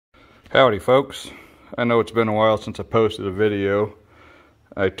Howdy folks, I know it's been a while since I posted a video.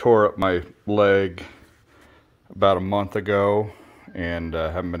 I tore up my leg about a month ago and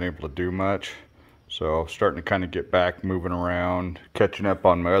haven't been able to do much. So I'm starting to kind of get back moving around, catching up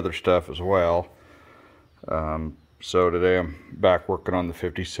on my other stuff as well. So today I'm back working on the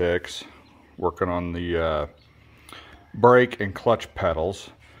 56, working on the brake and clutch pedals.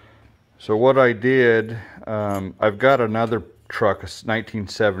 So what I did, I've got another truck, a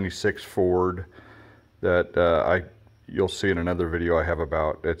 1976 Ford that you'll see in another video I have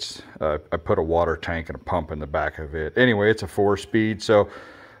about. It's I put a water tank and a pump in the back of it. Anyway, it's a 4-speed, so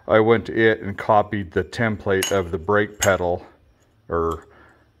I went to it and copied the template of the brake pedal, or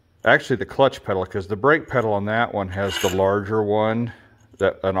actually the clutch pedal, because the brake pedal on that one has the larger one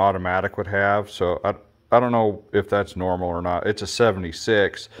that an automatic would have. So I don't know if that's normal or not. It's a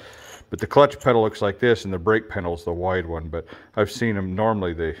 76. But the clutch pedal looks like this, and the brake pedal is the wide one. But I've seen them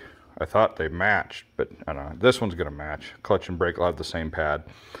normally, I thought they matched, but I don't know. This one's gonna match. Clutch and brake will have the same pad.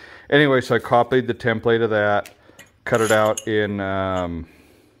 Anyway, so I copied the template of that, cut it out in,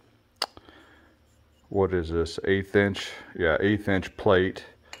 what is this, 1/8 inch? Yeah, 1/8 inch plate.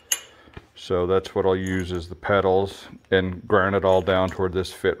 So that's what I'll use as the pedals, and ground it all down toward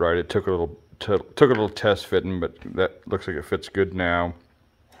this fit right. It took a little test fitting, but that looks like it fits good now.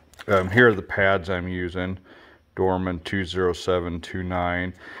 Here are the pads I'm using, Dorman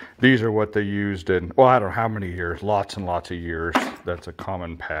 20729. These are what they used in, well, I don't know how many years, lots and lots of years. That's a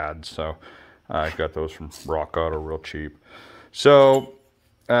common pad, so I got those from Rock Auto real cheap. So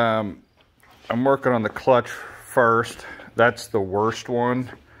I'm working on the clutch first. That's the worst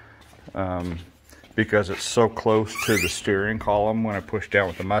one because it's so close to the steering column. When I push down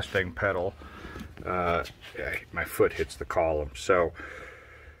with the Mustang pedal, my foot hits the column. So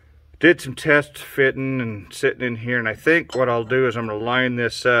did some test fitting and sitting in here, and I think what I'll do is I'm going to line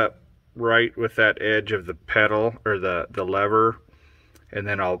this up right with that edge of the pedal, or the lever, and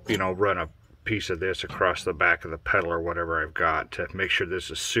then I'll run a piece of this across the back of the pedal or whatever I've got to make sure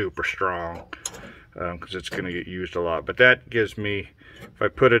this is super strong, because it's going to get used a lot. But that gives me, if I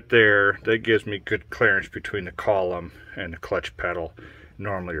put it there, that gives me good clearance between the column and the clutch pedal.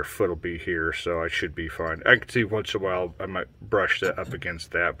 Normally your foot will be here, so I should be fine. I can see once in a while I might brush that up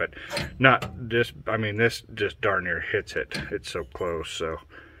against that, but not this. I mean, this just darn near hits it. It's so close, so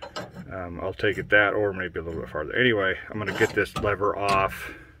I'll take it that, or maybe a little bit farther. Anyway, I'm going to get this lever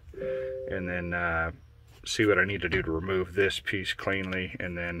off and then see what I need to do to remove this piece cleanly,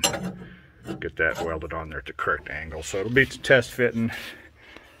 and then get that welded on there at the correct angle. So it'll be test fitting,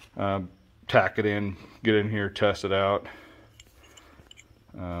 tack it in, get in here, test it out.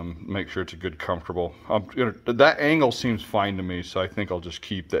 Make sure it's a good comfortable. That angle seems fine to me, so I think I'll just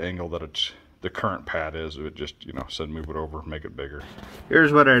keep the angle that the current pad is. It just, said move it over, make it bigger.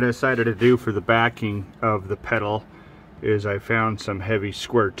 Here's what I decided to do for the backing of the pedal. Is I found some heavy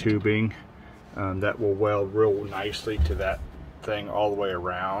square tubing that will weld real nicely to that thing all the way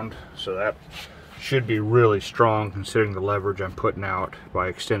around. So that should be really strong considering the leverage I'm putting out by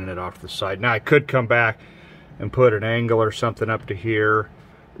extending it off to the side. Now I could come back and put an angle or something up to here.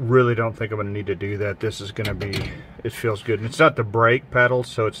 Really don't think I'm going to need to do that. This is going to be, it feels good. And it's not the brake pedal,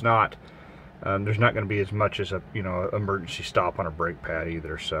 so it's not, there's not going to be as much as a, emergency stop on a brake pad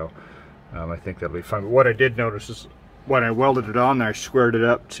either. So I think that'll be fine. But what I did notice is when I welded it on there, I squared it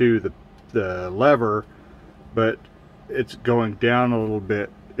up to the lever, but it's going down a little bit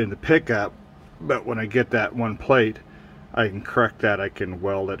in the pickup. But when I get that one plate, I can correct that. I can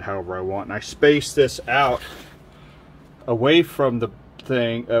weld it however I want. And I space this out away from the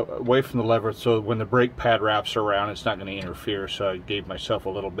thing, away from the lever, so when the brake pad wraps around, it's not going to interfere. So I gave myself a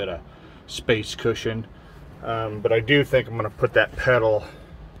little bit of space cushion. But I do think I'm going to put that pedal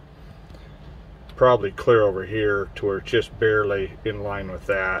probably clear over here to where it's just barely in line with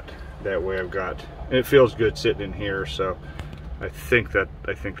that. That way I've got, it feels good sitting in here, so I think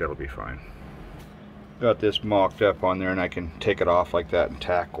that'll be fine. Got this mocked up on there, and I can take it off like that and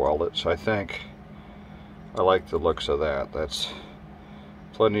tack weld it. So I think I like the looks of that. That's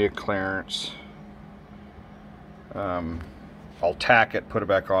plenty of clearance. I'll tack it, put it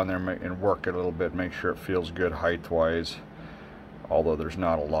back on there, and work it a little bit, make sure it feels good height wise, although there's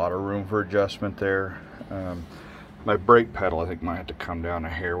not a lot of room for adjustment there. My brake pedal I think might have to come down a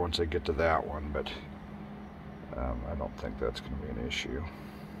hair once I get to that one, but I don't think that's going to be an issue.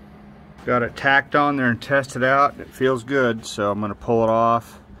 Got it tacked on there and tested out. It feels good, so I'm going to pull it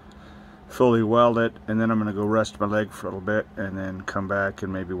off, fully weld it, and then I'm going to go rest my leg for a little bit and then come back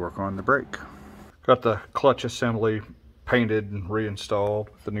and maybe work on the brake. Got the clutch assembly painted and reinstalled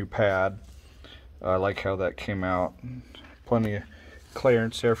with the new pad. I like how that came out. Plenty of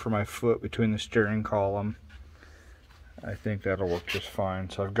clearance there for my foot between the steering column. I think that'll work just fine.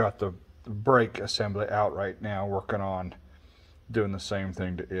 So I've got the brake assembly out right now, working on doing the same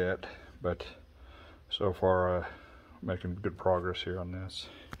thing to it, but so far making good progress here on this.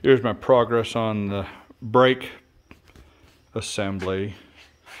 Here's my progress on the brake assembly.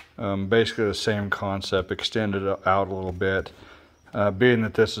 Basically the same concept, extended out a little bit. Being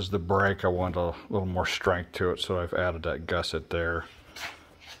that this is the brake, I want a little more strength to it, so I've added that gusset there.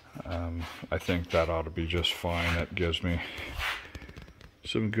 I think that ought to be just fine. That gives me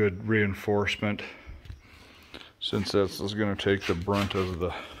some good reinforcement, since this is going to take the brunt of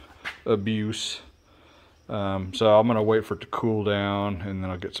the abuse. So I'm going to wait for it to cool down, and then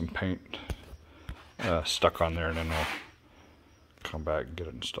I'll get some paint stuck on there, and then we'll come back and get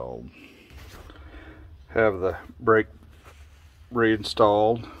it installed. Have the brake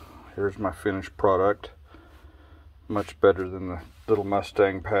reinstalled. Here's my finished product. Much better than the little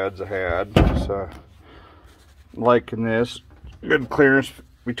Mustang pads I had. So liking this. Good clearance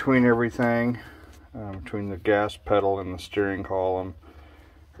between everything, between the gas pedal and the steering column.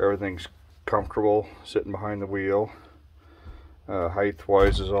 Everything's comfortable sitting behind the wheel. Height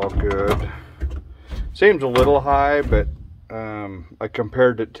wise is all good. Seems a little high, but I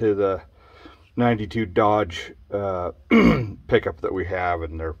compared it to the 92 Dodge pickup that we have,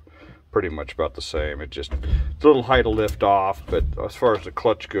 and they're pretty much about the same. It's a little high to lift off, but as far as the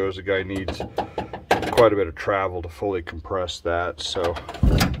clutch goes, the guy needs quite a bit of travel to fully compress that. So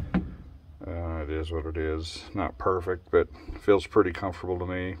it is what it is. Not perfect, but feels pretty comfortable to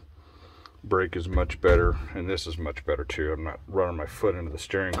me. Brake is much better, and this is much better too. I'm not running my foot into the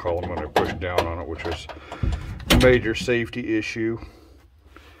steering column when I push down on it, which was a major safety issue.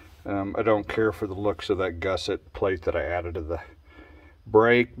 I don't care for the looks of that gusset plate that I added to the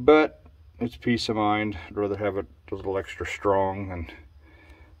brake, but it's peace of mind. I'd rather have it a little extra strong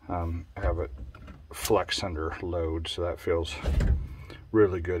than have it flex under load. So that feels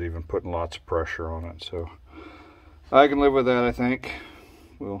really good, even putting lots of pressure on it. So I can live with that, I think.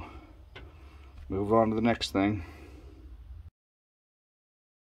 We'll move on to the next thing.